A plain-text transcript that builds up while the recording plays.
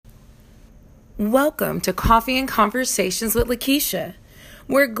Welcome to Coffee and Conversations with Lakeisha.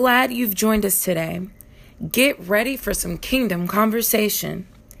 We're glad you've joined us today. Get ready for some kingdom conversation.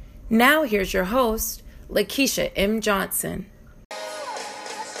 Now here's your host, Lakeisha M. Johnson.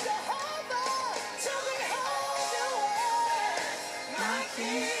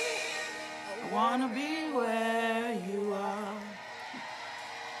 I wanna be where you are.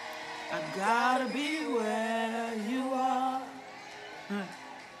 I gotta be where you are.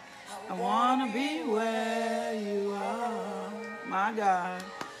 I wanna be where you are. My God,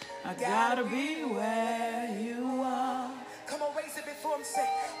 I gotta be where you are. Come on, raise it before him, say,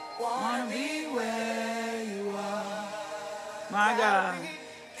 Wanna be where you are. My God,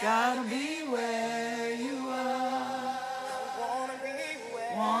 gotta be where you are.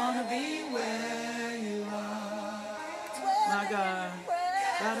 Wanna be where you are. My God,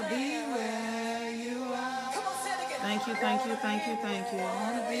 gotta be where you are. Come on, say it again. Thank you, thank you, thank you, thank you. I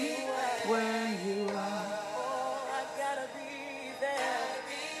wanna be where you are. I gotta be there.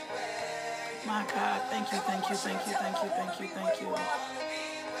 My God, thank you, thank you, thank you, thank you, thank you, thank you.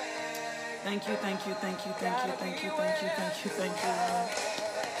 Thank you, thank you, thank you, thank you, thank you, thank you, thank you, thank you, Lord.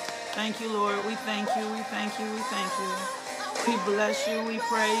 Thank you, Lord. We thank you, we thank you, we thank you. We bless you, we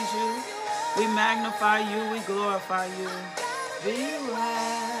praise you. We magnify you, we glorify you. Be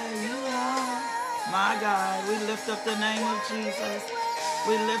where you are. My God, we lift up the name of Jesus.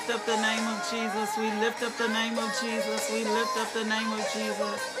 We lift up the name of Jesus. We lift up the name of Jesus. We lift up the name of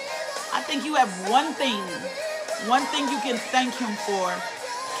Jesus. I think you have one thing you can thank him for.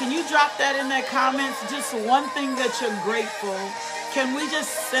 Can you drop that in the comments? Just one thing that you're grateful. Can we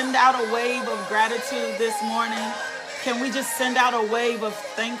just send out a wave of gratitude this morning? Can we just send out a wave of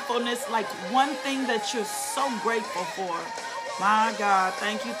thankfulness? Like one thing that you're so grateful for. My God,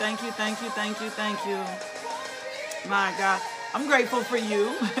 thank you, thank you, thank you, thank you, thank you. My God, I'm grateful for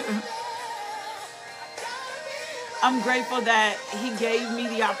you. I'm grateful that he gave me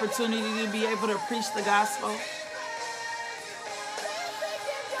the opportunity to be able to preach the gospel.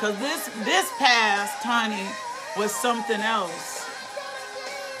 Because this past, honey, was something else.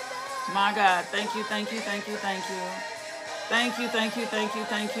 My God, thank you, thank you, thank you, thank you. Thank you, thank you, thank you,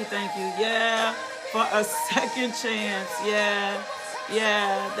 thank you, thank you. Yeah, for a second chance. Yeah,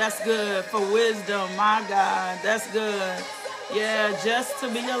 that's good. For wisdom, my God, that's good. Yeah, just to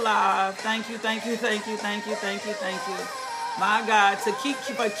be alive. Thank you, thank you, thank you, thank you, thank you, thank you. My God, for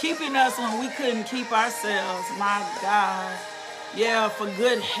keeping us when we couldn't keep ourselves. My God. Yeah, for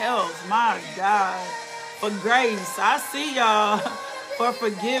good health. My God. For grace. I see y'all. For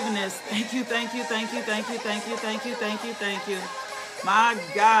forgiveness. Thank you, thank you, thank you, thank you, thank you, thank you, thank you, thank you. My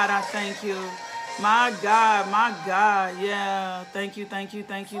God, I thank you. My God, my God. Yeah. Thank you, thank you,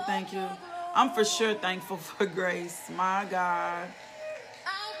 thank you, thank you. I'm for sure thankful for grace. My God.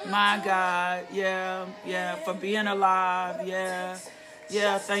 My God. Yeah. For being alive. Yeah.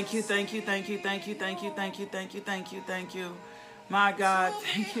 Thank you, thank you, thank you, thank you, thank you, thank you, thank you, thank you, thank you. My God.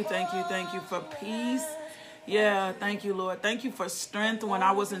 Thank you, thank you, thank you for peace. Yeah, thank you, Lord. Thank you for strength when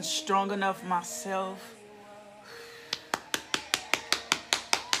I wasn't strong enough myself.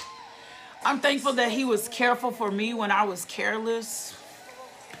 I'm thankful that he was careful for me when I was careless.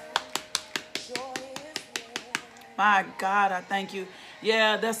 My God, I thank you.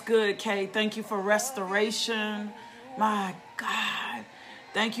 Yeah, that's good, Kay. Thank you for restoration. My God.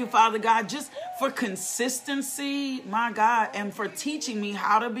 Thank you, Father God, just for consistency, my God, and for teaching me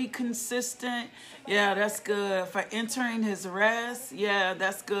how to be consistent. Yeah, that's good. For entering his rest. Yeah,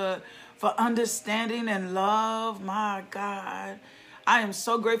 that's good. For understanding and love, my God. I am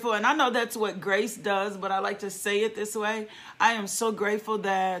so grateful, and I know that's what grace does, but I like to say it this way. I am so grateful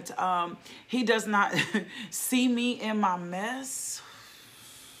that he does not see me in my mess,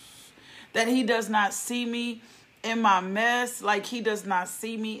 that he does not see me in my mess, like he does not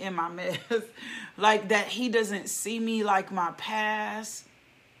see me in my mess, like that he doesn't see me like my past.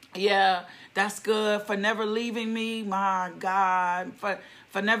 Yeah, that's good. For never leaving me, my God,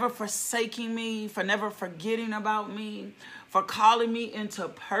 for never forsaking me, for never forgetting about me, for calling me into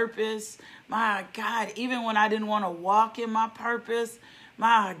purpose. My God, even when I didn't want to walk in my purpose,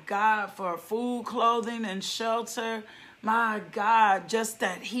 my God, for food, clothing, and shelter. My God, just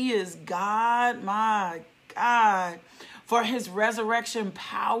that he is God. My God, for his resurrection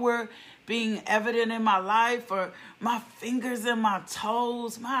power being evident in my life, for my fingers and my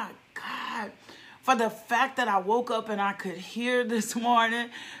toes, my God, for the fact that I woke up and I could hear this morning,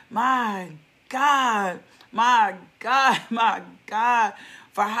 my God, my God, my God,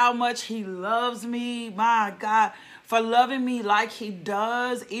 for how much he loves me, my God, for loving me like he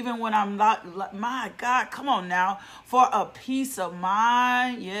does, even when I'm not, my God, come on now, for a peace of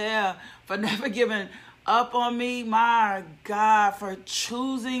mind, yeah, for never giving up on me, my God, for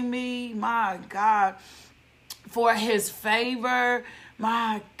choosing me, my God, for his favor,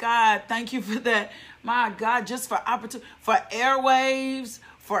 my God, thank you for that, my God, just for opportunity, for airwaves,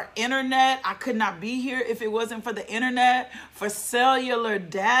 for internet. I could not be here if it wasn't for the internet, for cellular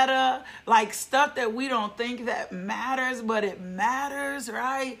data, like stuff that we don't think that matters, but it matters,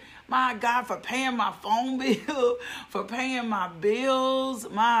 right? My God, for paying my phone bill, for paying my bills,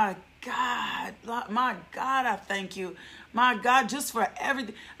 my God, I thank you. My God, just for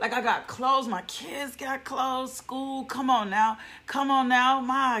everything. Like I got clothes, my kids got clothes, school. Come on now.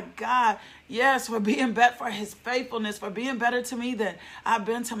 My God. Yes, for being better, for his faithfulness, for being better to me than I've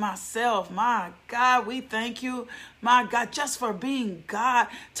been to myself. My God, we thank you. My God, just for being God,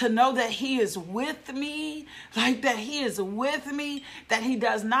 to know that he is with me, like that he is with me, that he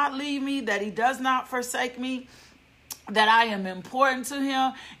does not leave me, that he does not forsake me, that I am important to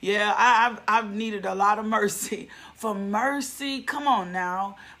him. Yeah, I've needed a lot of mercy. For mercy, come on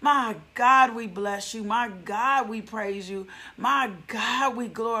now. My God, we bless you. My God, we praise you. My God, we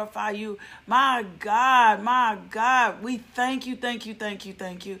glorify you. My God, we thank you. Thank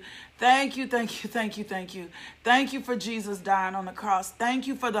you for Jesus dying on the cross. Thank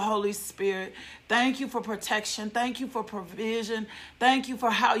you for the Holy Spirit. Thank you for protection. Thank you for provision. Thank you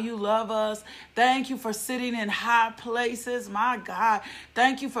for how you love us. Thank you for sitting in high places. My God,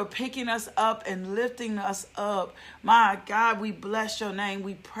 thank you for picking us up and lifting us up. My God, we bless your name.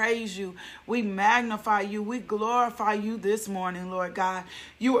 We praise you. We magnify you. We glorify you this morning, Lord God.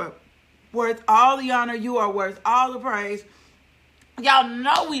 You are worth all the honor. You are worth all the praise. Y'all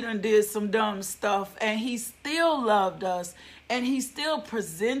know we done did some dumb stuff, and he still loved us, and he still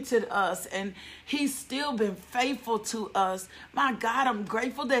presented us, and he's still been faithful to us. My God, I'm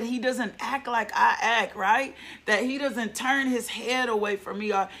grateful that he doesn't act like I act, right? That he doesn't turn his head away from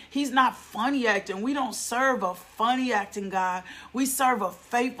me, or he's not funny acting. We don't serve a funny acting God. We serve a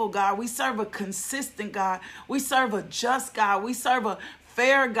faithful God. We serve a consistent God. We serve a just God. We serve a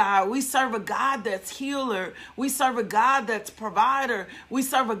fair God. We serve a God that's healer. We serve a God that's provider. We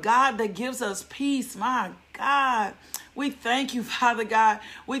serve a God that gives us peace. My God, we thank you, Father God.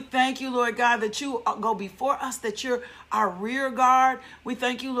 We thank you, Lord God, that you go before us, that you're our rear guard. We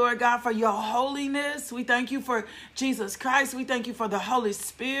thank you, Lord God, for your holiness. We thank you for Jesus Christ. We thank you for the Holy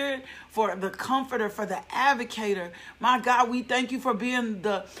Spirit, for the comforter, for the advocator. My God, we thank you for being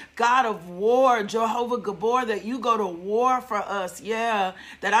the God of war, Jehovah Gabor, that you go to war for us. Yeah,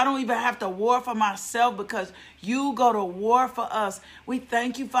 that I don't even have to war for myself because you go to war for us. We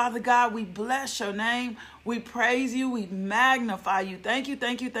thank you, Father God. We bless your name. We praise you. We magnify you. Thank you.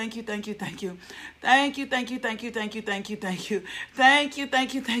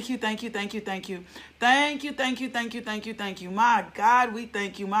 My God, we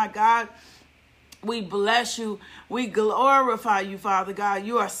thank you. My God, we bless you. We glorify you, Father God.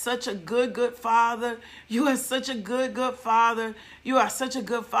 You are such a good Father. You are such a good Father. You are such a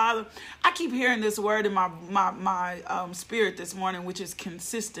good Father. I keep hearing this word in my spirit this morning, which is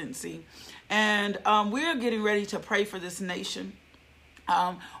consistency. And we're getting ready to pray for this nation.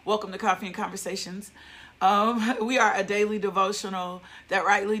 Welcome to Coffee and Conversations. We are a daily devotional that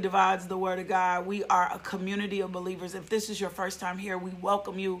rightly divides the word of God. We are a community of believers. If this is your first time here, we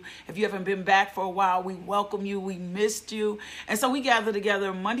welcome you. If you haven't been back for a while, we welcome you. We missed you. And so we gather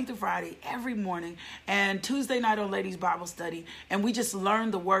together Monday through Friday every morning and Tuesday night on Ladies Bible Study. And we just learn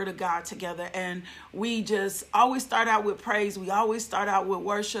the word of God together. And we just always start out with praise. We always start out with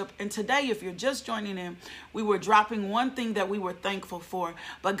worship. And today, if you're just joining in, we were dropping one thing that we were thankful for.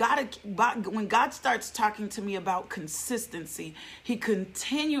 But when God starts talking to me about consistency, he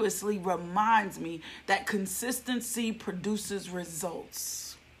continuously reminds me that consistency produces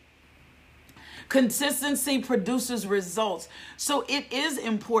results. Consistency produces results. So it is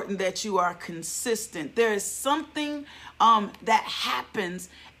important that you are consistent. There is something that happens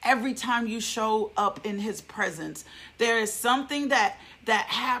every time you show up in his presence. There is something that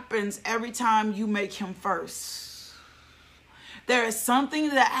happens every time you make him first. There is something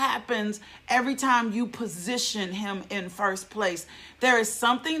that happens every time you position him in first place. There is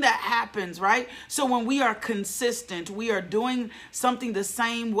something that happens, right? So when we are consistent, we are doing something the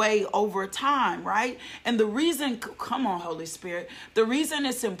same way over time, right? And the reason, come on, Holy Spirit, the reason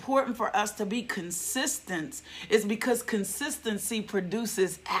it's important for us to be consistent is because consistency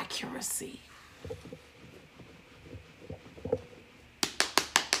produces accuracy.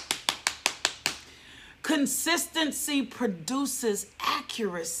 Consistency produces accuracy.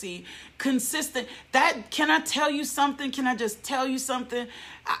 accuracy, consistent. Can I tell you something? Can I just tell you something?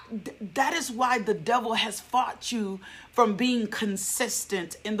 That is why the devil has fought you from being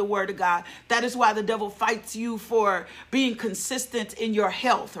consistent in the word of God. That is why the devil fights you for being consistent in your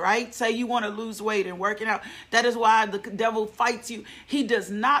health, right? Say you want to lose weight and working out. That is why the devil fights you. He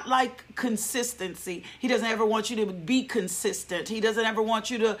does not like consistency. He doesn't ever want you to be consistent. He doesn't ever want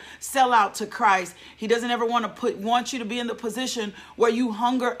you to sell out to Christ. He doesn't ever want you to be in the position where you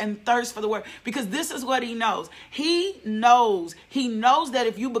hunger and thirst for the word, because this is what he knows. He knows that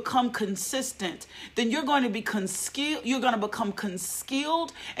if you become consistent, then you're going to become skilled, and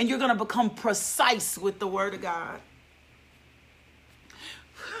you're going to become precise with the word of God.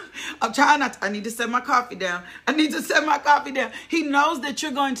 I'm trying not to. I need to set my coffee down. He knows that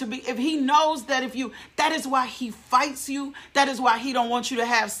you're going to be, that is why he fights you. That is why he don't want you to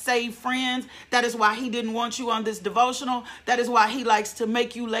have saved friends. That is why he didn't want you on this devotional. That is why he likes to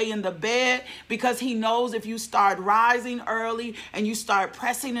make you lay in the bed, because he knows if you start rising early and you start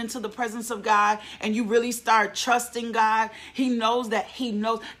pressing into the presence of God and you really start trusting God, he knows. That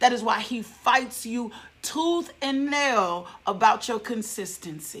is why he fights you tooth and nail about your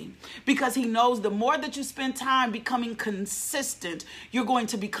consistency, because he knows the more that you spend time becoming consistent, you're going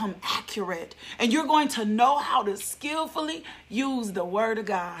to become accurate and you're going to know how to skillfully use the word of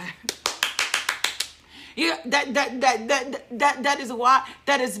God. Yeah, that is why,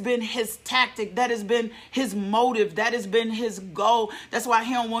 that has been his tactic. That has been his motive. That has been his goal. That's why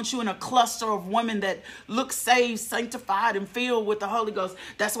he don't want you in a cluster of women that look saved, sanctified, and filled with the Holy Ghost.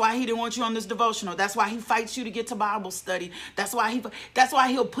 That's why he didn't want you on this devotional. That's why he fights you to get to Bible study. That's why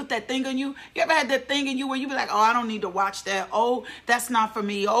he'll put that thing on you. You ever had that thing in you where you be like, oh, I don't need to watch that. Oh, that's not for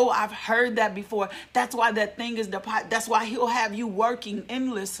me. Oh, I've heard that before. That's why that thing is that's why he'll have you working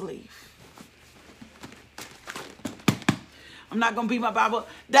endlessly. I'm not going to be my Bible.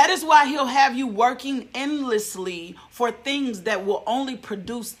 That is why he'll have you working endlessly for things that will only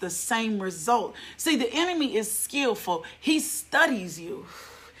produce the same result. See, the enemy is skillful. He studies you.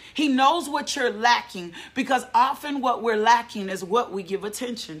 He knows what you're lacking, because often what we're lacking is what we give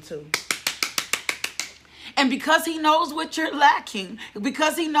attention to. And because he knows what you're lacking,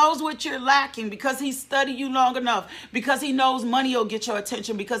 because he studied you long enough, because he knows money will get your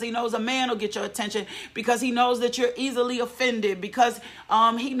attention, because he knows a man will get your attention, because he knows that you're easily offended, because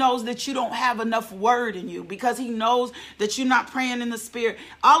he knows that you don't have enough word in you, because he knows that you're not praying in the spirit.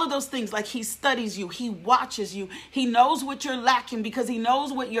 All of those things, like he studies you, he watches you, he knows what you're lacking, because he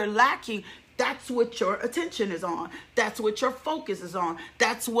knows what you're lacking. That's what your attention is on. That's what your focus is on.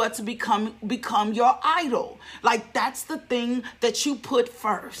 That's what's become your idol. Like, that's the thing that you put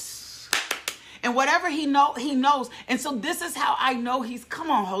first. And whatever he knows. And so this is how I know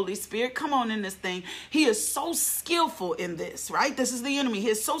come on, Holy Spirit, come on in this thing. He is so skillful in this, right? This is the enemy. He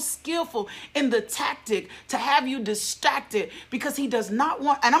is so skillful in the tactic to have you distracted, because he does not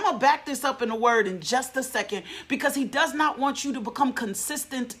want, and I'm going to back this up in the word in just a second, because he does not want you to become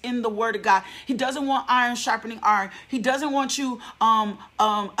consistent in the word of God. He doesn't want iron sharpening iron. He doesn't want you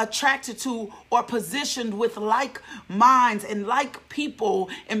attracted to or positioned with like minds and like people,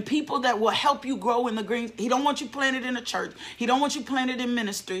 and people that will help you grow in the green. He don't want you planted in a church. He don't want you planted in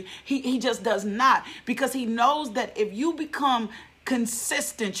ministry. He just does not, because he knows that if you become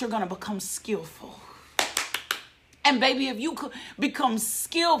consistent, you're going to become skillful. And baby, if you become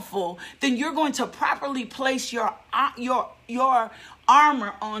skillful, then you're going to properly place your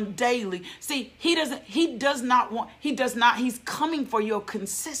armor on daily. See, he's coming for your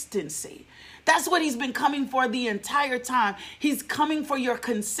consistency. That's what he's been coming for the entire time. He's coming for your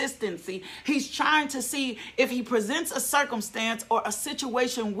consistency. He's trying to see if he presents a circumstance or a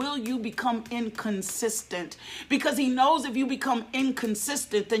situation, will you become inconsistent? Because he knows if you become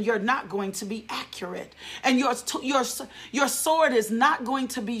inconsistent, then you're not going to be accurate. And your sword is not going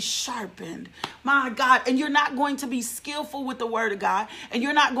to be sharpened. My God. And you're not going to be skillful with the word of God. And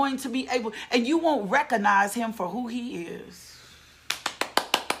you're not going to be able, and you won't recognize him for who he is.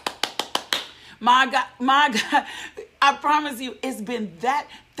 My God, I promise you,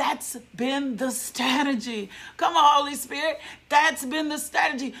 that's been the strategy. Come on, Holy Spirit. That's been the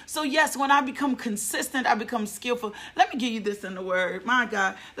strategy. So yes, when I become consistent, I become skillful. Let me give you this in the word. My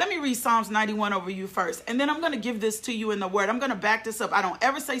God, let me read Psalms 91 over you first. And then I'm going to give this to you in the word. I'm going to back this up. I don't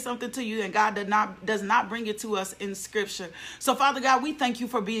ever say something to you and God does not bring it to us in scripture. So Father God, we thank you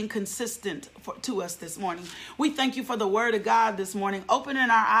for being consistent to us this morning. We thank you for the word of God this morning, opening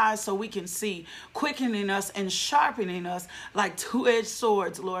our eyes so we can see, quickening us and sharpening us like two-edged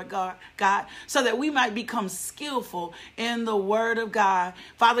swords, Lord. Lord God, so that we might become skillful in the word of God.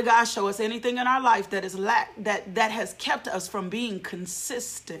 Father God, show us anything in our life that is that has kept us from being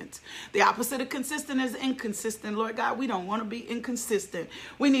consistent. The opposite of consistent is inconsistent. Lord God, we don't want to be inconsistent.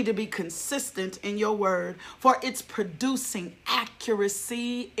 We need to be consistent in your word, for it's producing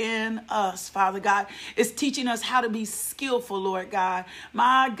accuracy in us, Father God. It's teaching us how to be skillful, Lord God.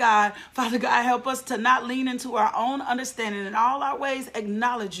 My God, Father God, help us to not lean into our own understanding. In all our ways,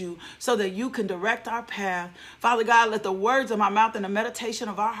 acknowledge you so that you can direct our path. Father God, let the words of my mouth and the meditation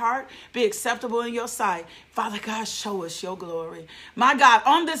of our heart be acceptable in your sight. Father God, show us your glory. My God,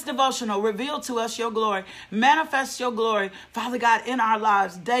 on this devotional, reveal to us your glory. Manifest your glory, Father God, in our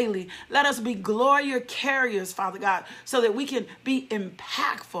lives daily. Let us be glory carriers, Father God, so that we can be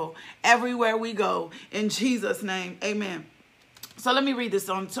impactful everywhere we go. In Jesus' name, amen. So let me read this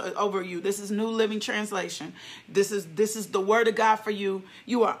over you. This is New Living Translation. This is the word of God for you.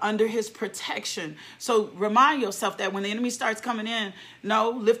 You are under his protection. So remind yourself that when the enemy starts coming in,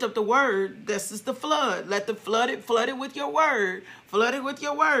 lift up the word. This is the flood. Let the flood it with your word. Flood it with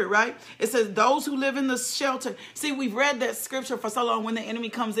your word, right? It says those who live in the shelter. See, we've read that scripture for so long, when the enemy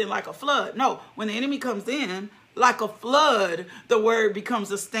comes in like a flood. No, when the enemy comes in like a flood, the word becomes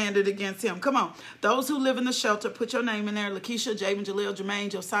a standard against him. Come on. Those who live in the shelter, put your name in there. Lakeisha, Javen, Jaleel, Jermaine,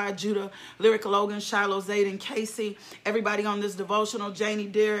 Josiah, Judah, Lyric, Logan, Shiloh, Zayden, Casey, everybody on this devotional, Janie,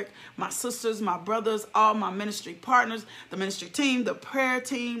 Derek, my sisters, my brothers, all my ministry partners, the ministry team, the prayer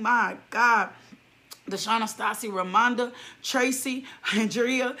team, my God. Deshauna, Stassi, Ramonda, Tracy,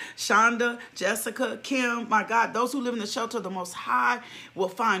 Andrea, Shonda, Jessica, Kim, my God, those who live in the shelter of the Most High will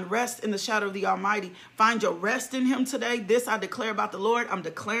find rest in the shadow of the Almighty. Find your rest in him today. This I declare about the Lord. I'm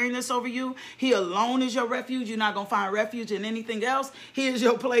declaring this over you. He alone is your refuge. You're not going to find refuge in anything else. He is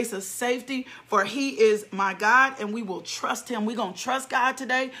your place of safety, for he is my God, and we will trust him. We're going to trust God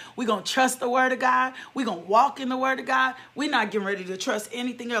today. We're going to trust the word of God. We're going to walk in the word of God. We're not getting ready to trust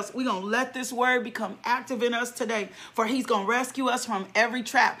anything else. We're going to let this word become active in us today, for he's going to rescue us from every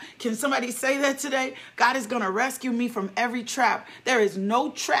trap. Can somebody say that today? God is going to rescue me from every trap. There is no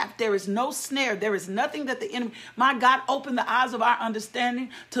trap. There is no snare. There is nothing that the enemy, my God, open the eyes of our understanding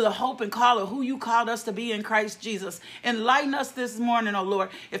to the hope and call of who you called us to be in Christ Jesus. Enlighten us this morning, oh Lord.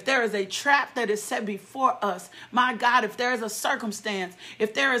 If there is a trap that is set before us, my God, if there is a circumstance,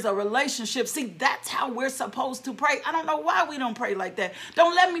 if there is a relationship, see, that's how we're supposed to pray. I don't know why we don't pray like that.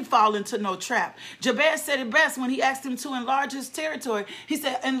 Don't let me fall into no trap. Jabez said it best when he asked him to enlarge his territory. He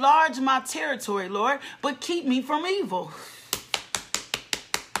said, enlarge my territory, Lord, but keep me from evil.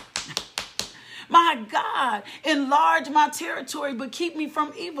 My God, enlarge my territory, but keep me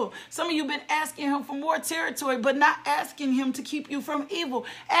from evil. Some of you have been asking him for more territory, but not asking him to keep you from evil.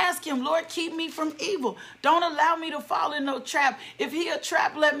 Ask him, Lord, keep me from evil. Don't allow me to fall in no trap. If he a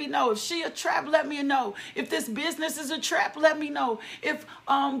trap, let me know. If she a trap, let me know. If this business is a trap, let me know. If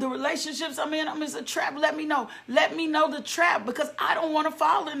the relationships I'm in is a trap, let me know. Let me know the trap, because I don't want to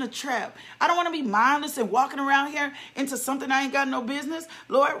fall in the trap. I don't want to be mindless and walking around here into something I ain't got no business.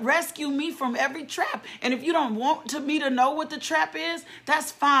 Lord, rescue me from every trap. And if you don't want me to know what the trap is,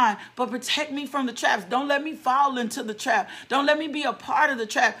 that's fine, but protect me from the traps. Don't let me fall into the trap. Don't let me be a part of the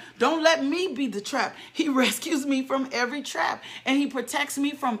trap. Don't let me be the trap. He rescues me from every trap, and he protects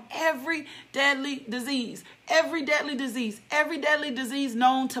me from every deadly disease. Every deadly disease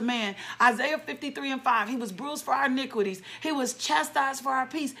known to man. Isaiah 53:5, he was bruised for our iniquities. He was chastised for our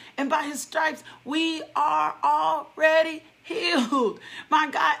peace. And by his stripes, we are already healed. My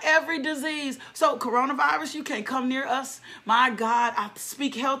God, every disease. So coronavirus, you can't come near us. My God, I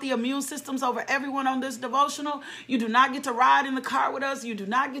speak healthy immune systems over everyone on this devotional. You do not get to ride in the car with us. You do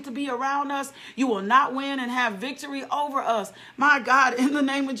not get to be around us. You will not win and have victory over us. My God, in the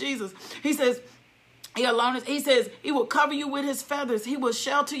name of Jesus. He says, he says he will cover you with his feathers. He will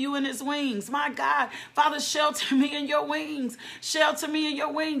shelter you in his wings. My God, Father, shelter me in your wings. Shelter me in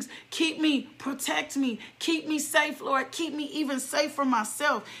your wings. Keep me, protect me. Keep me safe, Lord. Keep me even safe from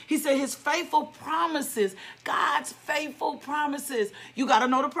myself. He said his faithful promises, God's faithful promises. You got to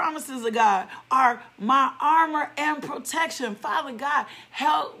know the promises of God are my armor and protection. Father God,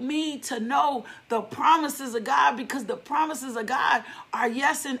 help me to know the promises of God, because the promises of God are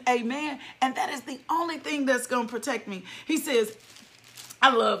yes and amen. And that is the only thing that's going to protect me. He says,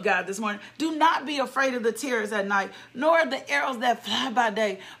 I love God this morning. Do not be afraid of the terrors at night, nor the arrows that fly by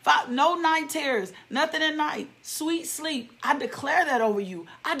day. No night terrors, nothing at night. Sweet sleep. I declare that over you.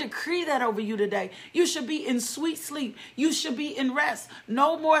 I decree that over you today. You should be in sweet sleep. You should be in rest.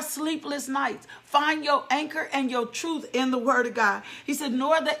 No more sleepless nights. Find your anchor and your truth in the word of God. He said,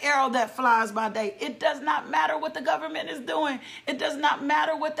 nor the arrow that flies by day. It does not matter what the government is doing. It does not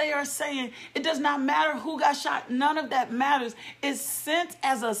matter what they are saying. It does not matter who got shot. None of that matters. It's sent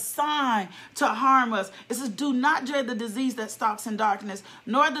as a sign to harm us. It says, do not dread the disease that stalks in darkness,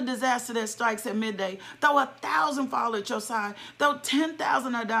 nor the disaster that strikes at midday. Though 1,000 fall at your side, though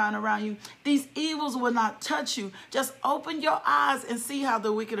 10,000 are dying around you, these evils will not touch you. Just open your eyes and see how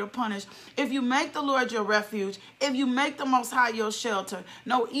the wicked are punished. If you make the Lord your refuge, if you make the Most High your shelter,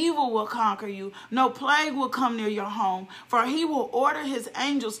 no evil will conquer you, no plague will come near your home, for he will order his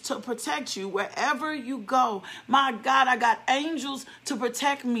angels to protect you wherever you go. My God, I got angels to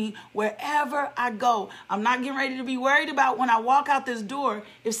protect me wherever I go. I'm not getting ready to be worried about when I walk out this door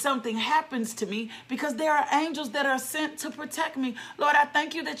if something happens to me, because there are angels that are sent to protect me. Lord, I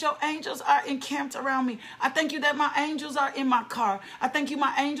thank you that your angels are encamped around me. I thank you that my angels are in my car. I thank you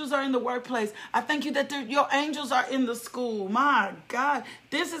my angels are in the workplace. I thank you that your angels are in the school. My God,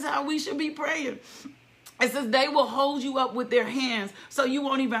 this is how we should be praying. It says they will hold you up with their hands so you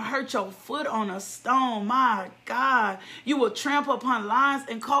won't even hurt your foot on a stone. My God, you will trample upon lions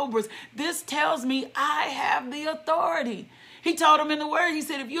and cobras. This tells me I have the authority. He told him in the word, he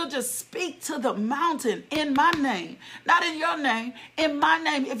said, if you'll just speak to the mountain in my name, not in your name, in my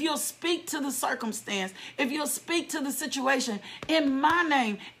name, if you'll speak to the circumstance, if you'll speak to the situation in my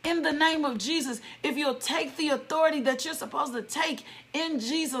name, in the name of Jesus, if you'll take the authority that you're supposed to take in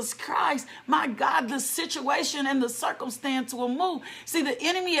Jesus Christ, my God, the situation and the circumstance will move. See, the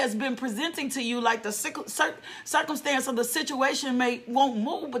enemy has been presenting to you like the circumstance of the situation won't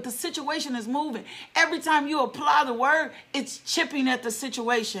move, but the situation is moving. Every time you apply the word, it's chipping at the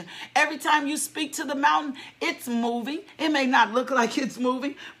situation. Every time you speak to the mountain, it's moving. It may not look like it's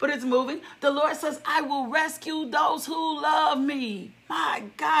moving, but it's moving. The Lord says, I will rescue those who love me. My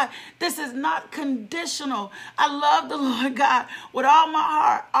God, this is not conditional. I love the Lord God with all my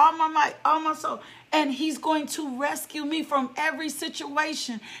heart, all my might, all my soul. And he's going to rescue me from every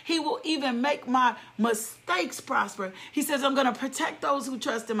situation. He will even make my mistakes prosper. He says, I'm going to protect those who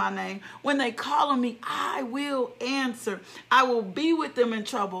trust in my name. When they call on me, I will answer. I will be with them in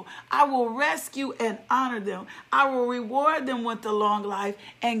trouble. I will rescue and honor them. I will reward them with a long life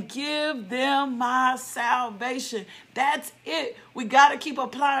and give them my salvation. That's it. We got to keep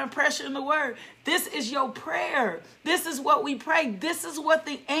applying pressure in the word. This is your prayer. This is what we pray. This is what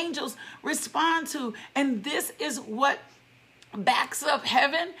the angels respond to. And this is what backs up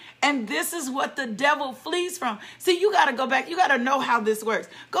heaven. And this is what the devil flees from. See, you got to go back. You got to know how this works.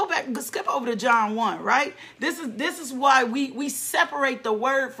 Go back, skip over to John 1, right? This is why we separate the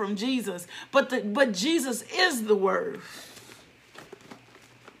word from Jesus. But Jesus is the word.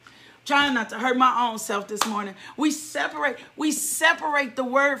 Trying not to hurt my own self this morning. We separate the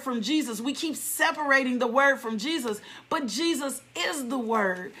word from Jesus. We keep separating the word from Jesus, but Jesus is the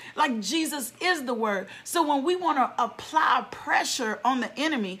word. Like Jesus is the word. So when we want to apply pressure on the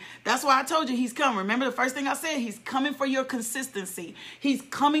enemy, that's why I told you he's coming. Remember the first thing I said? He's coming for your consistency. He's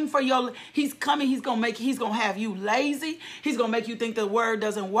coming for your, he's coming. He's going to have you lazy. He's going to make you think the word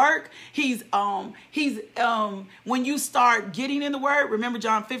doesn't work. When you start getting in the word, remember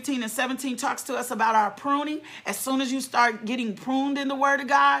John 15 and 17 talks to us about our pruning. As soon as you start getting pruned in the word of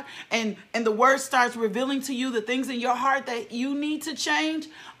God and the word starts revealing to you the things in your heart that you need to change,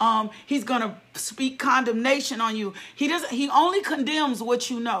 he's going to speak condemnation on you. He only condemns what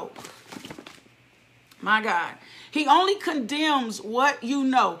you know. My God. He only condemns what you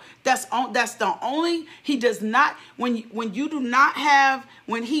know. That's the only, he does not, when you do not have,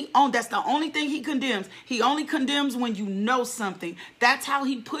 that's the only thing he condemns. He only condemns when you know something. That's how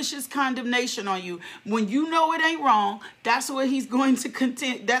he pushes condemnation on you. When you know it ain't wrong, that's what he's going to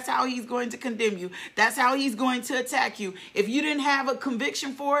contend. That's how he's going to condemn you. That's how he's going to attack you. If you didn't have a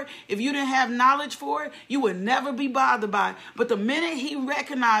conviction for it, if you didn't have knowledge for it, you would never be bothered by it. But the minute he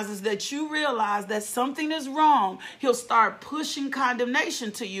recognizes that you realize that something is wrong, he'll start pushing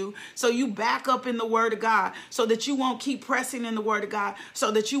condemnation to you, so you back up in the word of God, so that you won't keep pressing in the word of God, so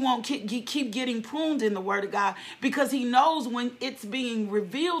that you won't keep getting pruned in the word of God, because he knows when it's being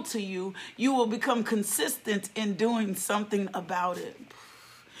revealed to you, you will become consistent in doing something about it.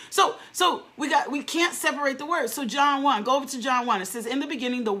 So we can't separate the word. So John 1, go over to John 1. It says, in the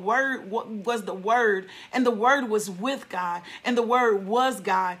beginning, the word was the word, and the word was with God, and the word was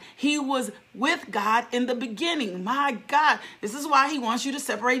God. He was with God in the beginning. My God, this is why he wants you to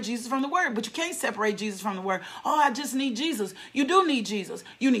separate Jesus from the word, but you can't separate Jesus from the word. Oh, I just need Jesus. You do need Jesus.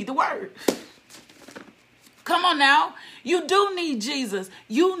 You need the word. Come on now. You do need Jesus.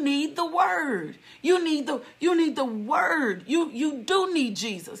 You need the word. You need the word. You do need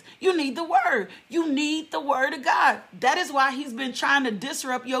Jesus. You need the word. You need the word of God. That is why he's been trying to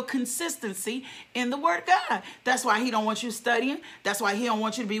disrupt your consistency in the word of God. That's why he don't want you studying. That's why he don't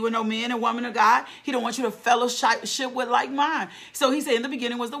want you to be with no men and women of God. He don't want you to fellowship with like mine. So he said in the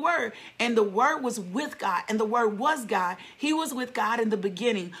beginning was the word, and the word was with God, and the word was God. He was with God in the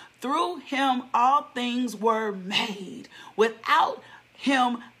beginning. Through him, all things were made. Without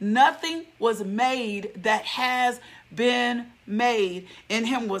him, nothing was made that has been made. In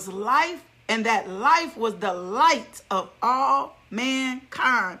him was life, and that life was the light of all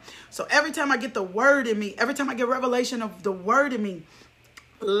mankind. So every time I get the word in me, every time I get revelation of the word in me,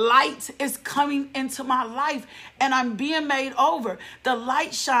 light is coming into my life and I'm being made over. The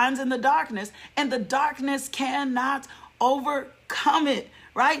light shines in the darkness, and the darkness cannot overcome it.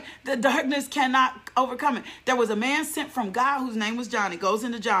 Right? The darkness cannot overcome it. There was a man sent from God whose name was John. It goes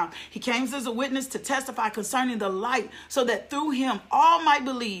into John. He came as a witness to testify concerning the light, so that through him all might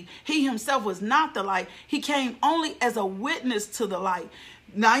believe. He himself was not the light. He came only as a witness to the light.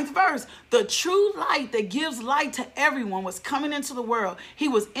 9th verse, the true light that gives light to everyone was coming into the world. He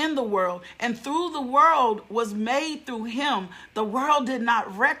was in the world, and through the world was made through him. The world did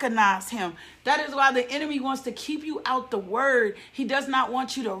not recognize him. That is why the enemy wants to keep you out the word. He does not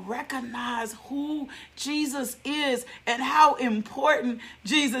want you to recognize who Jesus is and how important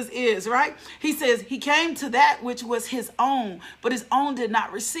Jesus is, right? He says he came to that which was his own, but his own did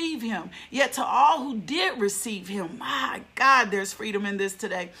not receive him. Yet to all who did receive him, my God, there's freedom in this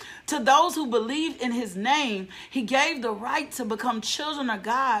today. To those who believed in his name, he gave the right to become children of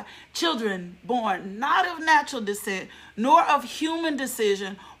God, children born not of natural descent, nor of human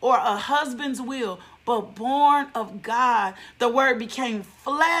decision or a husband's will, but born of God. The word became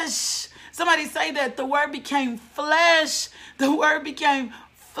flesh. Somebody say that. The word became flesh. The word became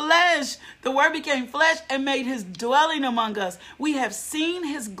flesh. The word became flesh and made his dwelling among us. We have seen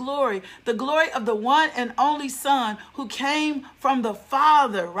his glory, the glory of the one and only Son who came from the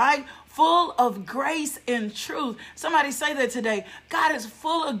Father, right? Full of grace and truth. Somebody say that today. God is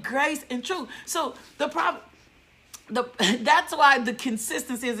full of grace and truth. So that's why the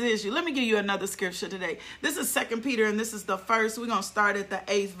consistency is an issue. Let me give you another scripture today. This is 2 Peter, and this is the first. We're going to start at the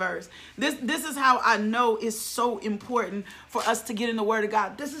 8th verse. This is how I know it's so important for us to get in the word of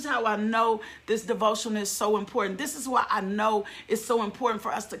God. This is how I know this devotion is so important. This is why I know it's so important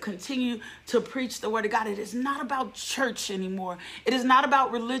for us to continue to preach the word of God. It is not about church anymore. It is not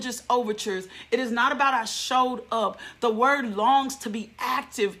about religious overtures. It is not about I showed up. The word longs to be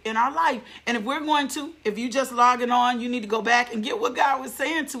active in our life. And if you just logging on, you need to go back and get what God was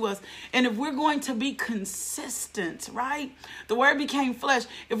saying to us. And if we're going to be consistent, right? The word became flesh.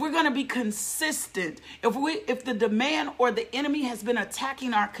 If we're going to be consistent, if the demand or the enemy has been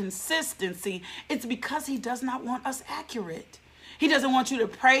attacking our consistency, it's because he does not want us accurate. He doesn't want you to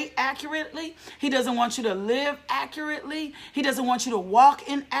pray accurately. He doesn't want you to live accurately. He doesn't want you to walk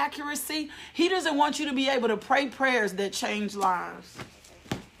in accuracy. He doesn't want you to be able to pray prayers that change lives.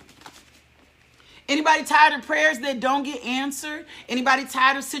 Anybody tired of prayers that don't get answered? Anybody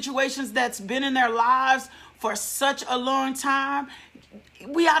tired of situations that's been in their lives for such a long time?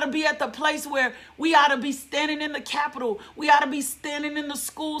 We ought to be at the place where we ought to be standing in the Capitol. We ought to be standing in the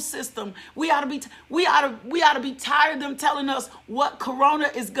school system. We ought to be tired of them telling us what Corona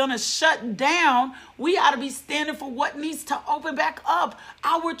is going to shut down. We ought to be standing for what needs to open back up.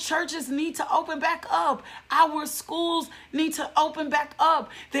 Our churches need to open back up. Our schools need to open back up.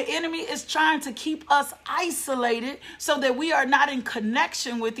 The enemy is trying to keep us isolated so that we are not in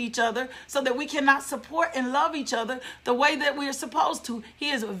connection with each other, so that we cannot support and love each other the way that we are supposed to. He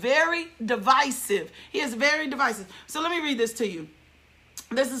is very divisive. He is very divisive. So let me read this to you.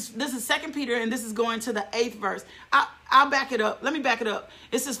 This is 2 Peter, and this is going to the 8th verse. I'll back it up. Let me back it up.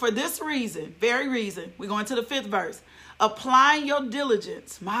 It says, for this reason, very reason, we're going to the 5th verse. Applying your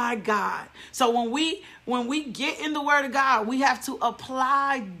diligence, my God. So when we get in the word of God, we have to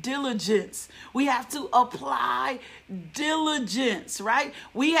apply diligence. We have to apply diligence, right?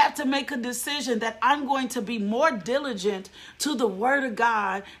 We have to make a decision that I'm going to be more diligent to the word of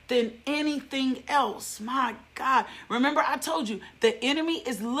God than anything else. My God. Remember, I told you, the enemy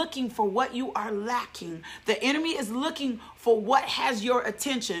is looking for what you are lacking. The enemy is looking looking for what has your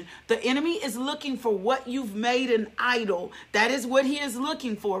attention. The enemy is looking for what you've made an idol. That is what he is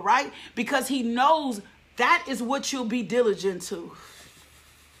looking for, right? Because he knows that is what you'll be diligent to.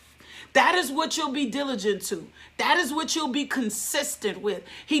 That is what you'll be diligent to. That is what you'll be consistent with.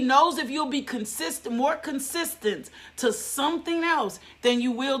 He knows if you'll be consistent, more consistent to something else than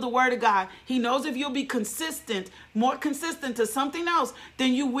you will the word of God. He knows if you'll be consistent, more consistent to something else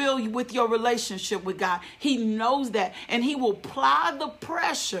than you will with your relationship with God. He knows that, and he will apply the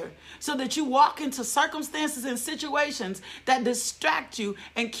pressure so that you walk into circumstances and situations that distract you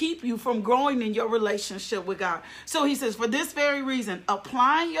and keep you from growing in your relationship with God. So he says, for this very reason,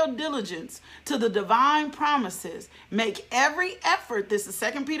 applying your diligence to the divine promises, make every effort, this is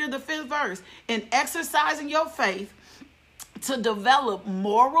 2 Peter the 5th verse, in exercising your faith to develop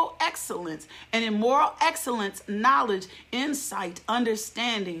moral excellence, and in moral excellence, knowledge, insight,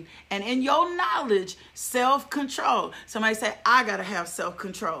 understanding, and in your knowledge, self-control. Somebody say, I got to have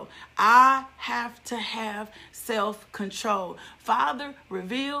self-control. I have to have self-control. Father,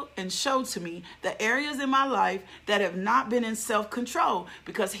 reveal and show to me the areas in my life that have not been in self-control.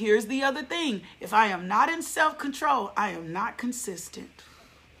 Because here's the other thing. If I am not in self-control, I am not consistent.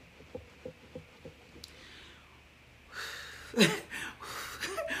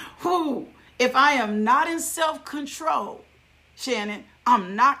 If I am not in self-control, Shannon,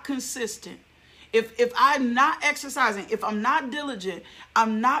 I'm not consistent. If I'm not exercising, if I'm not diligent,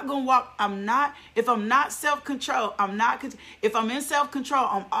 I'm not going to walk. If I'm not self-control, if I'm in self-control,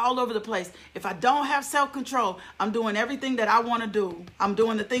 I'm all over the place. If I don't have self-control, I'm doing everything that I want to do. I'm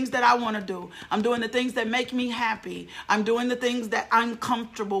doing the things that I want to do. I'm doing the things that make me happy. I'm doing the things that I'm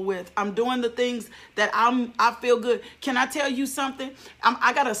comfortable with. I'm doing the things that I feel good. Can I tell you something?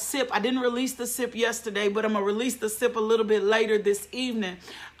 I got a sip. I didn't release the sip yesterday, but I'm going to release the sip a little bit later this evening.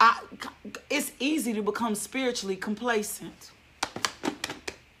 It's easy to become spiritually complacent.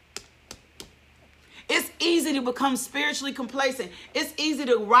 It's easy to become spiritually complacent. It's easy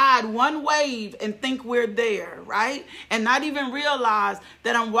to ride one wave and think we're there, right? And not even realize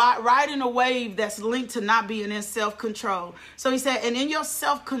that I'm riding a wave that's linked to not being in self-control. So he said, and in your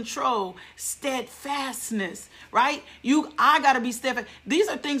self-control, steadfastness, right? I got to be steadfast. These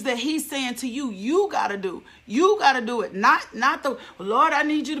are things that he's saying to you. You got to do. You got to do it. Not the, Lord, I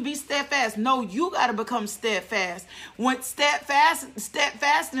need you to be steadfast. No, you got to become steadfast. When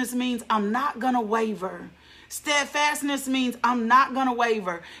steadfastness means I'm not going to waver. Steadfastness means I'm not going to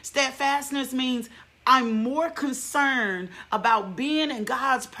waver. Steadfastness means I'm more concerned about being in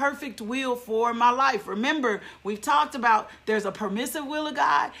God's perfect will for my life. Remember, we've talked about there's a permissive will of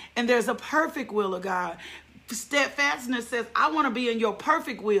God and there's a perfect will of God. Steadfastness says, I want to be in your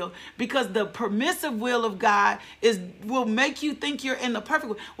perfect will, because the permissive will of God will make you think you're in the perfect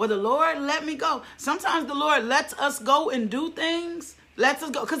will. Well, the Lord let me go. Sometimes the Lord lets us go and do things. Lets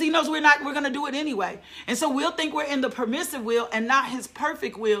us go because he knows we're going to do it anyway. And so we'll think we're in the permissive will and not his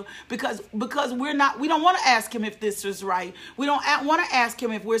perfect will because we don't want to ask him if this is right. We don't want to ask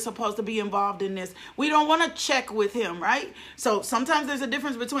him if we're supposed to be involved in this. We don't want to check with him, right? So sometimes there's a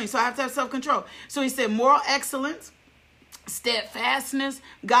difference between. So I have to have self-control. So he said moral excellence, steadfastness,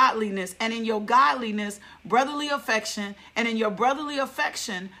 godliness, and in your godliness, brotherly affection, and in your brotherly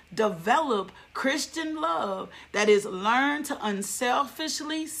affection, develop Christian love, that is, learn to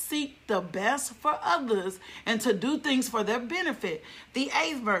unselfishly seek the best for others and to do things for their benefit. The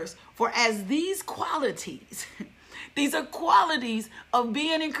 8th verse, for as these qualities, these are qualities of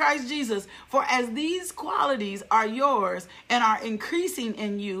being in Christ Jesus. For as these qualities are yours and are increasing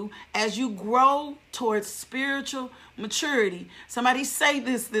in you as you grow towards spiritual maturity. Somebody say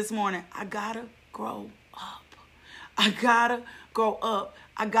this morning, I gotta grow up. I gotta grow up.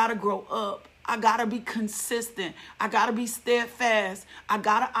 I gotta grow up. I gotta be consistent. I gotta be steadfast. I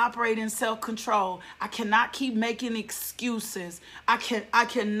gotta operate in self-control. I cannot keep making excuses. I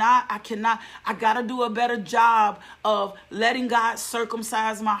gotta do a better job of letting God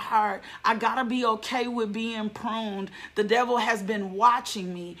circumcise my heart. I gotta be okay with being pruned. The devil has been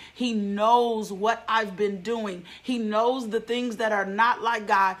watching me. He knows what I've been doing. He knows the things that are not like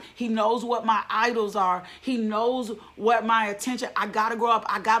God. He knows what my idols are. He knows what my attention. I gotta grow up.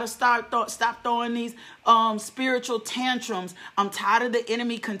 I gotta stop throwing these spiritual tantrums. I'm tired of the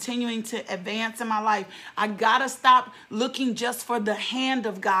enemy continuing to advance in my life. I gotta stop looking just for the hand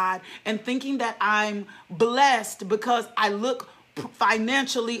of God and thinking that I'm blessed because I look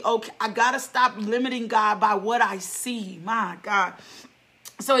financially okay. I gotta stop limiting God by what I see. My God.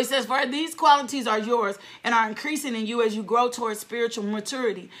 So he says, for these qualities are yours and are increasing in you as you grow towards spiritual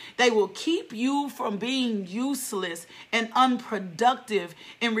maturity. They will keep you from being useless and unproductive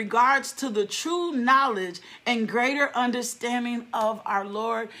in regards to the true knowledge and greater understanding of our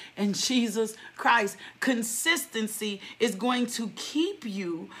Lord and Jesus Christ. Consistency is going to keep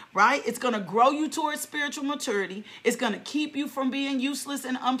you, right? It's going to grow you towards spiritual maturity. It's going to keep you from being useless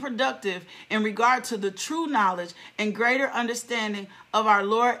and unproductive in regard to the true knowledge and greater understanding of our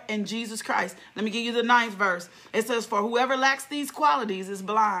Lord and Jesus Christ. Let me give you the 9th verse. It says, for whoever lacks these qualities is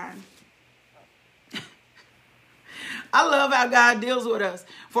blind. I love how God deals with us.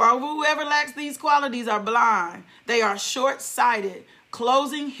 For whoever lacks these qualities are blind. They are short-sighted,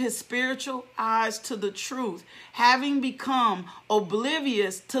 closing his spiritual eyes to the truth, having become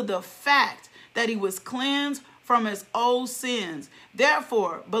oblivious to the fact that he was cleansed from his old sins.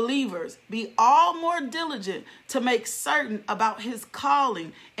 Therefore, believers, be all more diligent to make certain about his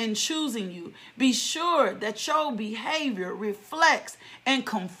calling and choosing you. Be sure that your behavior reflects and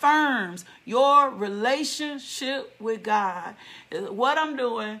confirms your relationship with God. What I'm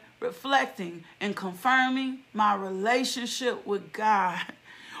doing, reflecting and confirming my relationship with God.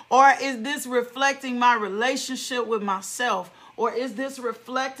 Or is this reflecting my relationship with myself? Or is this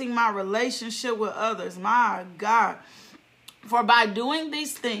reflecting my relationship with others? My God. For by doing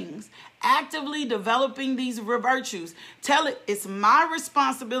these things, actively developing these virtues, tell it it's my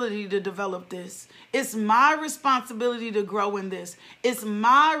responsibility to develop this. It's my responsibility to grow in this. It's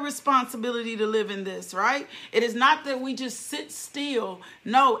my responsibility to live in this, right? It is not that we just sit still.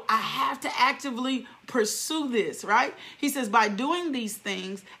 No, I have to actively pursue this, right? He says, by doing these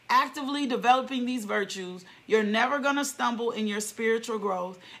things, actively developing these virtues, you're never going to stumble in your spiritual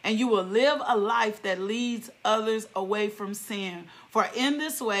growth, and you will live a life that leads others away from sin. For in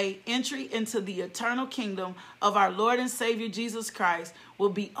this way, entry into the eternal kingdom of our Lord and Savior Jesus Christ will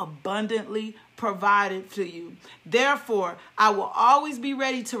be abundantly provided to you. Therefore, I will always be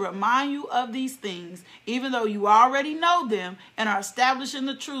ready to remind you of these things, even though you already know them and are established in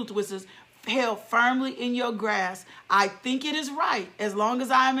the truth, which is held firmly in your grasp. I think it is right, as long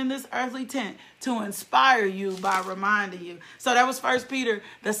as I am in this earthly tent, to inspire you by reminding you. So that was 1 Peter,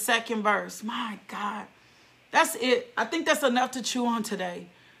 the 2nd verse. My God, that's it. I think that's enough to chew on today.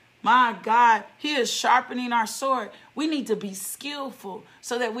 My God, he is sharpening our sword. We need to be skillful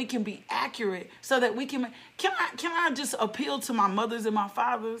so that we can be accurate, so that we can I just appeal to my mothers and my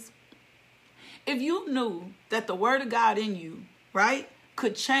fathers? If you knew that the word of God in you, right,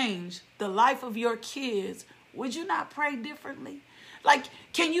 could change the life of your kids, would you not pray differently? Like,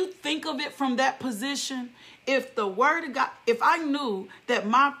 can you think of it from that position? If the word of God, if I knew that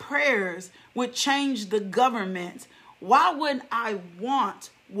my prayers would change the government, why wouldn't I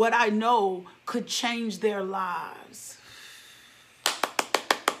want what I know could change their lives?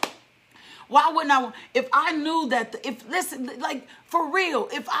 Why wouldn't I? If I knew that, for real,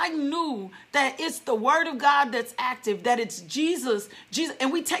 if I knew that it's the word of God that's active, that it's Jesus,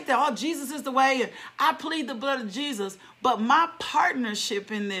 and we take that, oh, Jesus is the way, and I plead the blood of Jesus, but my partnership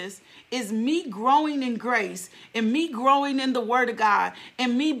in this is me growing in grace, and me growing in the word of God,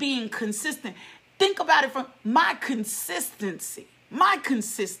 and me being consistent. Think about it from my consistency. My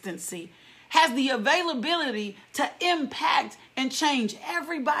consistency has the availability to impact and change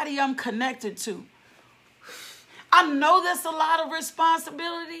everybody I'm connected to. I know that's a lot of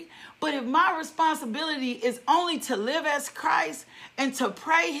responsibility, but if my responsibility is only to live as Christ and to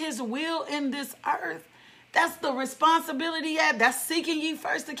pray his will in this earth, that's the responsibility. That's seeking ye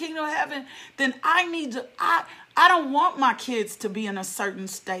first the kingdom of heaven. Then I don't want my kids to be in a certain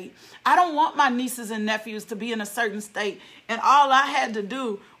state. I don't want my nieces and nephews to be in a certain state. And all I had to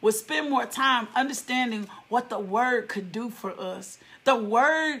do was spend more time understanding what the word could do for us. The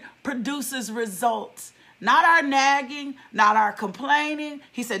word produces results. Not our nagging, not our complaining.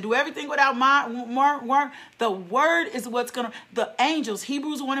 He said, do everything without word. The word is what's going to, the angels,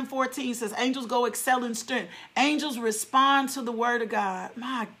 Hebrews 1:14 says, angels go excel in strength. Angels respond to the word of God.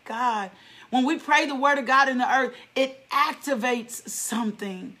 My God. When we pray the word of God in the earth, it activates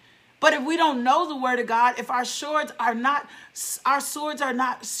something. But if we don't know the word of God, if our swords are not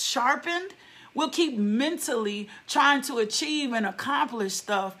sharpened, we'll keep mentally trying to achieve and accomplish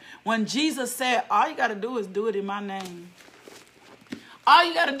stuff when Jesus said, all you got to do is do it in my name. All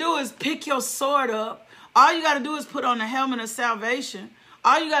you got to do is pick your sword up. All you got to do is put on the helmet of salvation.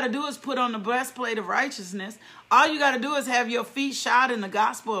 All you got to do is put on the breastplate of righteousness. All you got to do is have your feet shod in the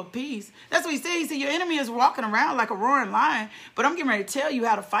gospel of peace. That's what he said. He said, your enemy is walking around like a roaring lion, but I'm getting ready to tell you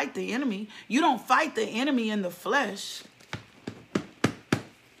how to fight the enemy. You don't fight the enemy in the flesh.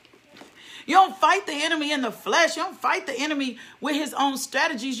 You don't fight the enemy in the flesh. You don't fight the enemy with his own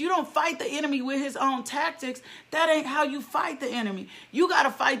strategies. You don't fight the enemy with his own tactics. That ain't how you fight the enemy. You got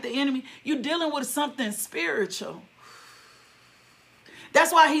to fight the enemy. You're dealing with something spiritual.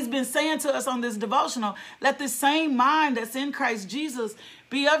 That's why he's been saying to us on this devotional, let the same mind that's in Christ Jesus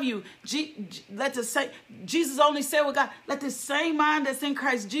be of you. Jesus only said with God, let the same mind that's in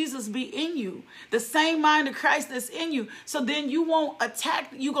Christ Jesus be in you. The same mind of Christ that's in you. So then you won't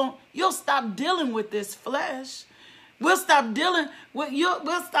attack, you'll stop dealing with this flesh. We'll stop dealing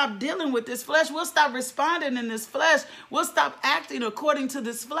with this flesh. We'll stop responding in this flesh. We'll stop acting according to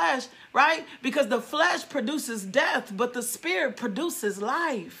this flesh, right? Because the flesh produces death, but the spirit produces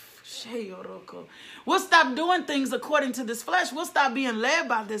life. We'll stop doing things according to this flesh. We'll stop being led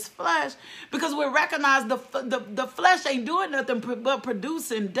by this flesh because we recognize the flesh ain't doing nothing but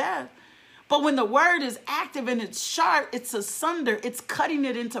producing death. But when the word is active and it's sharp, it's asunder, it's cutting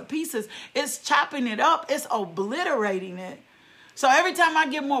it into pieces, it's chopping it up, it's obliterating it. So every time I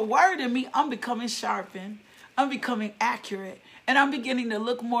get more word in me, I'm becoming sharpened, I'm becoming accurate, and I'm beginning to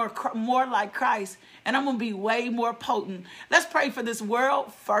look more like Christ, and I'm going to be way more potent. Let's pray for this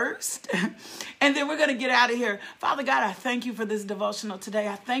world first, and then we're going to get out of here. Father God, I thank you for this devotional today.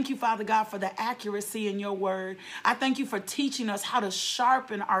 I thank you, Father God, for the accuracy in your word. I thank you for teaching us how to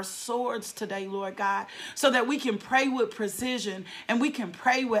sharpen our swords today, Lord God, so that we can pray with precision and we can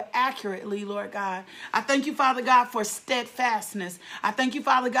pray with accurately, Lord God. I thank you, Father God, for steadfastness. I thank you,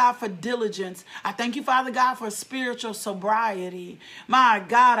 Father God, for diligence. I thank you, Father God, for spiritual sobriety. My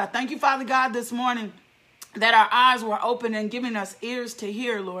God, I thank you, Father God, this morning that our eyes were open and giving us ears to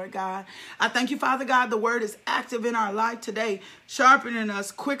hear, Lord God. I thank you, Father God, the word is active in our life today, sharpening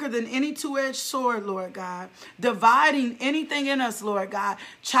us quicker than any two-edged sword, Lord God, dividing anything in us, Lord God,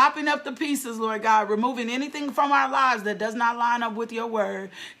 chopping up the pieces, Lord God, removing anything from our lives that does not line up with your word.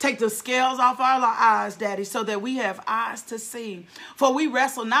 Take the scales off our eyes, Daddy, so that we have eyes to see. For we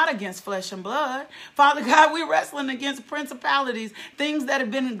wrestle not against flesh and blood. Father God, we're wrestling against principalities, things that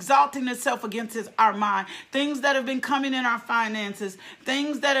have been exalting itself against our mind, things that have been coming in our finances,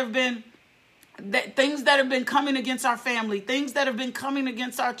 things that have been coming against our family, things that have been coming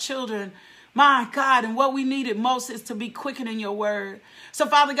against our children. My God, and what we needed most is to be quickened in your word. So,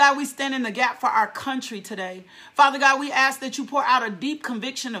 Father God, we stand in the gap for our country today. Father God, we ask that you pour out a deep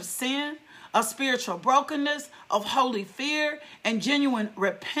conviction of sin, of spiritual brokenness, of holy fear, and genuine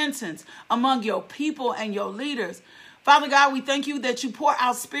repentance among your people and your leaders. Father God, we thank you that you pour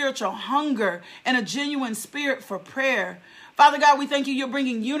out spiritual hunger and a genuine spirit for prayer. Father God, we thank you you're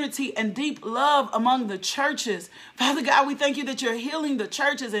bringing unity and deep love among the churches. Father God, we thank you that you're healing the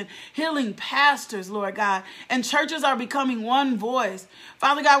churches and healing pastors, Lord God, and churches are becoming one voice.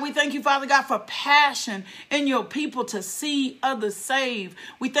 Father God, we thank you, Father God, for passion in your people to see others saved.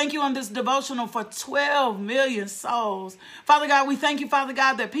 We thank you on this devotional for 12 million souls. Father God, we thank you, Father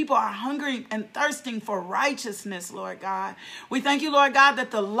God, that people are hungry and thirsting for righteousness, Lord God. We thank you, Lord God,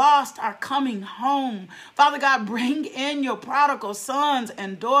 that the lost are coming home. Father God, bring in your prodigal sons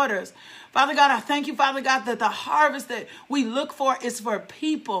and daughters. Father God, I thank you, Father God, that the harvest that we look for is for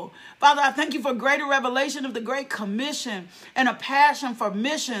people. Father, I thank you for greater revelation of the Great Commission and a passion for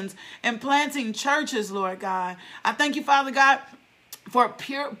missions and planting churches, Lord God. I thank you, Father God, for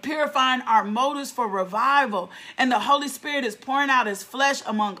purifying our motives for revival. And the Holy Spirit is pouring out his flesh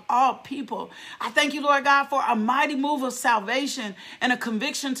among all people. I thank you, Lord God, for a mighty move of salvation and a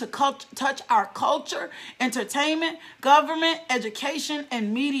conviction to touch our culture, entertainment, government, education,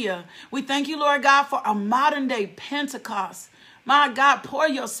 and media. We thank you, Lord God, for a modern day Pentecost. My God, pour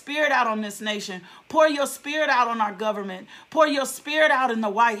your spirit out on this nation. Pour your spirit out on our government. Pour your spirit out in the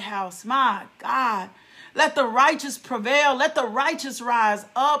White House. My God. Let the righteous prevail. Let the righteous rise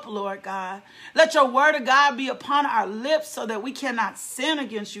up, Lord God. Let your word of God be upon our lips so that we cannot sin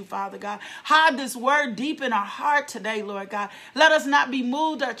against you, Father God. Hide this word deep in our heart today, Lord God. Let us not be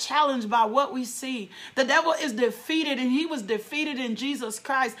moved or challenged by what we see. The devil is defeated and he was defeated in Jesus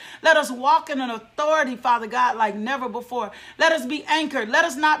Christ. Let us walk in an authority, Father God, like never before. Let us be anchored. Let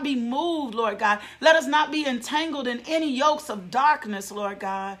us not be moved, Lord God. Let us not be entangled in any yokes of darkness, Lord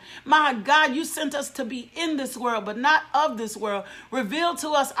God. My God, you sent us to be in this world, but not of this world. Reveal to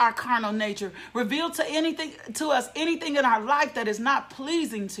us our carnal nature. Reveal to us anything in our life that is not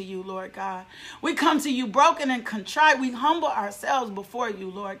pleasing to you, Lord God. We come to you broken and contrite. We humble ourselves before you,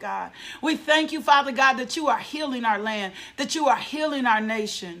 Lord God. We thank you, Father God, that you are healing our land, that you are healing our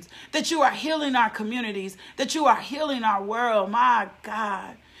nations, that you are healing our communities, that you are healing our world, my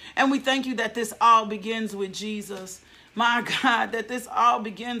God. And we thank you that this all begins with Jesus. My God, that this all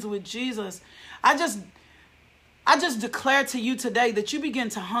begins with Jesus. I just declare to you today that you begin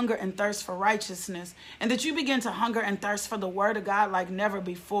to hunger and thirst for righteousness, and that you begin to hunger and thirst for the word of God like never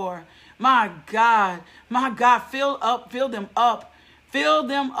before. My God, fill them up. Fill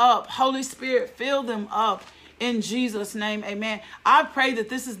them up. Holy Spirit, fill them up. In Jesus' name, amen. I pray that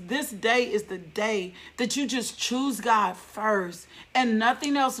this day is the day that you just choose God first and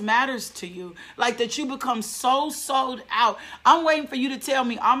nothing else matters to you. Like that you become so sold out. I'm waiting for you to tell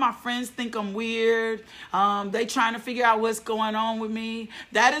me all my friends think I'm weird. They trying to figure out what's going on with me.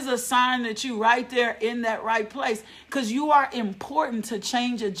 That is a sign that you right there in that right place, because you are important to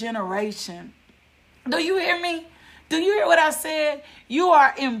change a generation. Do you hear me? Do you hear what I said? You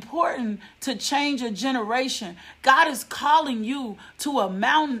are important to change a generation. God is calling you to a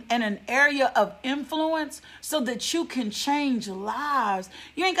mountain and an area of influence so that you can change lives.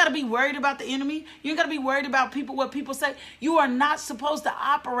 You ain't got to be worried about the enemy. You ain't got to be worried about what people say. You are not supposed to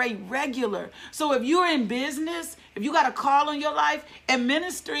operate regular. So if you're in business, if you got a call on your life, and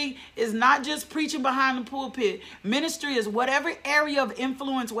ministry is not just preaching behind the pulpit. Ministry is whatever area of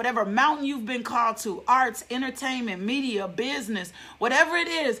influence, whatever mountain you've been called to, arts, entertainment, media, business, whatever it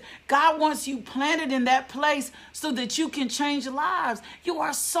is, God wants you planted in that place so that you can change lives. You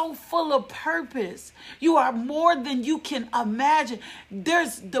are so full of purpose. You are more than you can imagine.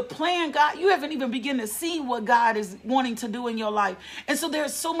 There's the plan, God. You haven't even begun to see what God is wanting to do in your life. And so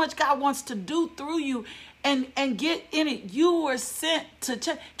there's so much God wants to do through you. And get in it. You were sent to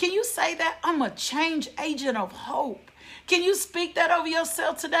change. Can you say that? I'm a change agent of hope. Can you speak that over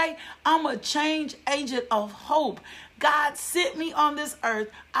yourself today? I'm a change agent of hope. God sent me on this earth.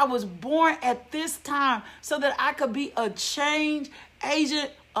 I was born at this time so that I could be a change agent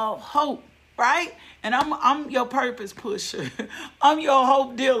of hope, right? And I'm your purpose pusher. I'm your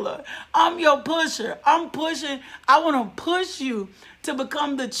hope dealer. I'm your pusher. I'm pushing. I want to push you to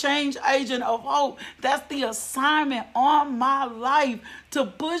become the change agent of hope. That's the assignment on my life, to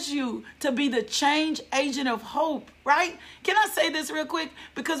push you to be the change agent of hope, right? Can I say this real quick?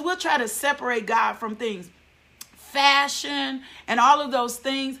 Because we'll try to separate God from things. Fashion and all of those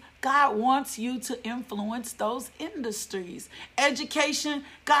things. God wants you to influence those industries. Education,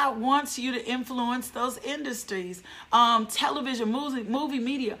 God wants you to influence those industries. Television, movie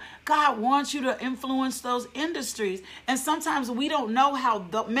media, God wants you to influence those industries. And sometimes we don't know how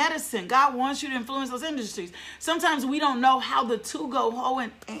the medicine, God wants you to influence those industries. Sometimes we don't know how the two go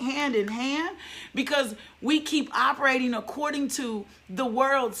hand in hand, because we keep operating according to the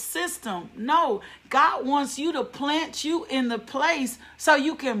world system. No, God wants you to plant you in the place so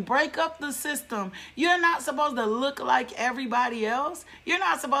you can break up the system. You're not supposed to look like everybody else. You're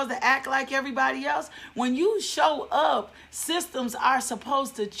not supposed to act like everybody else. When you show up, systems are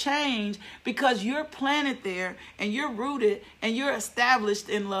supposed to change because you're planted there and you're rooted and you're established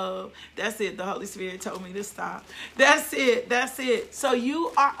in love. That's it. The Holy Spirit told me to stop. That's it. That's it. So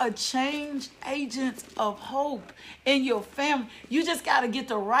you are a change agent of hope in your family. You just got to get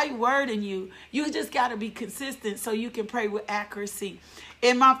the right word in you. You just got to be consistent so you can pray with accuracy.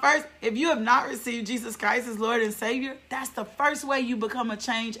 If you have not received Jesus Christ as Lord and Savior, that's the first way you become a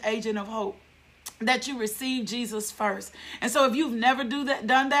change agent of hope, that you receive Jesus first. And so if you've never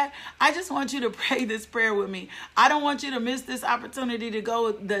done that, I just want you to pray this prayer with me. I don't want you to miss this opportunity to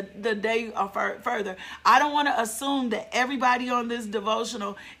go the day further. I don't want to assume that everybody on this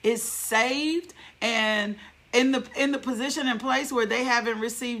devotional is saved and in the position and place where they haven't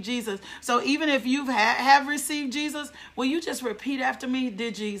received Jesus. So even if you have received Jesus, will you just repeat after me?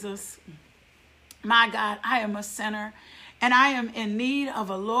 Dear Jesus, my God, I am a sinner and I am in need of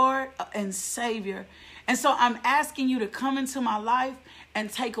a Lord and Savior. And so I'm asking you to come into my life and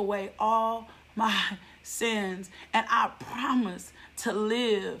take away all my sins. And I promise to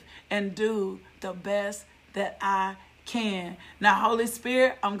live and do the best that I can. Now, Holy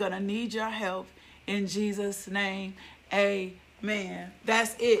Spirit, I'm going to need your help. In Jesus' name, amen.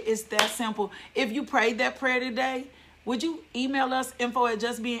 That's it. It's that simple. If you prayed that prayer today, would you email us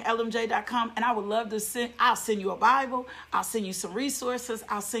info@justbeinglmj.com, and I would love to I'll send you a Bible. I'll send you some resources.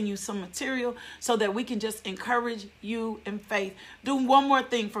 I'll send you some material so that we can just encourage you in faith. Do one more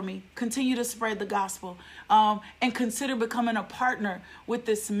thing for me. Continue to spread the gospel, and consider becoming a partner with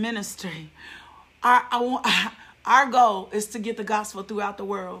this ministry. Our goal is to get the gospel throughout the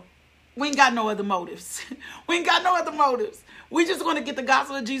world. We ain't got no other motives. We ain't got no other motives. We just want to get the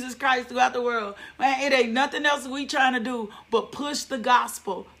gospel of Jesus Christ throughout the world. Man, it ain't nothing else we trying to do but push the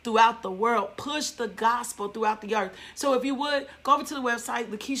gospel throughout the world. Push the gospel throughout the earth. So if you would, go over to the website,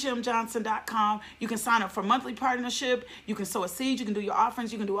 LakeishaMJohnson.com. You can sign up for monthly partnership. You can sow a seed. You can do your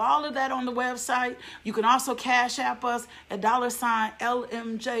offerings. You can do all of that on the website. You can also cash app us at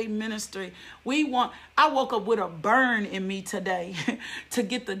 $LMJ Ministry. I woke up with a burn in me today to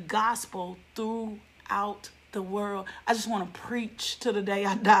get the gospel throughout the world. I just want to preach to the day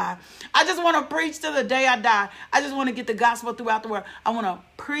I die. I just want to preach to the day I die. I just want to get the gospel throughout the world. I want to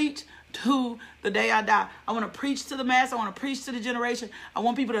preach to the day I die. I want to preach to the mass. I want to preach to the generation. I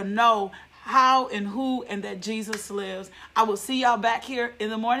want people to know how and who and that Jesus lives. I will see y'all back here in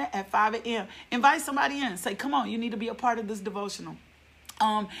the morning at 5 a.m. Invite somebody in. Say, come on, you need to be a part of this devotional.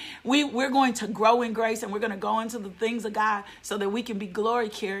 We're going to grow in grace, and we're going to go into the things of God so that we can be glory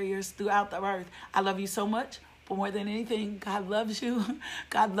carriers throughout the earth. I love you so much. But more than anything, God loves you.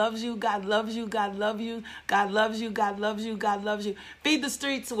 God loves you. God loves you. God loves you. God loves you. God loves you. God loves you. Feed the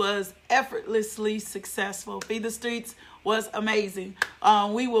Streets was effortlessly successful. Feed the Streets was amazing.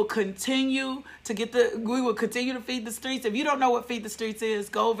 We will continue to feed the streets. If you don't know what Feed the Streets is,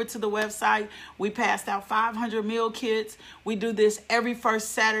 go over to the website. We passed out 500 meal kits. We do this every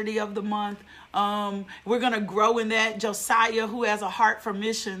first Saturday of the month. We're going to grow in that. Josiah, who has a heart for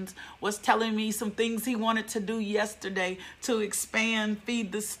missions, was telling me some things he wanted to do yesterday to expand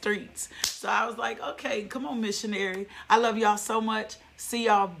Feed the Streets. So I was like, okay, come on, missionary. I love y'all so much. See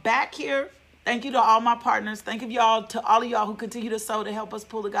y'all back here. Thank you to all my partners. Thank you to all of y'all who continue to sow to help us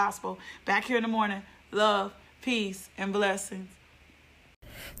pull the gospel. Back here in the morning. Love, peace, and blessings.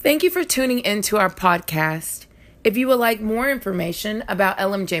 Thank you for tuning into our podcast. If you would like more information about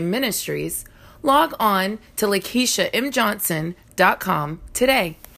LMJ Ministries, log on to LakeishaMJohnson.com today.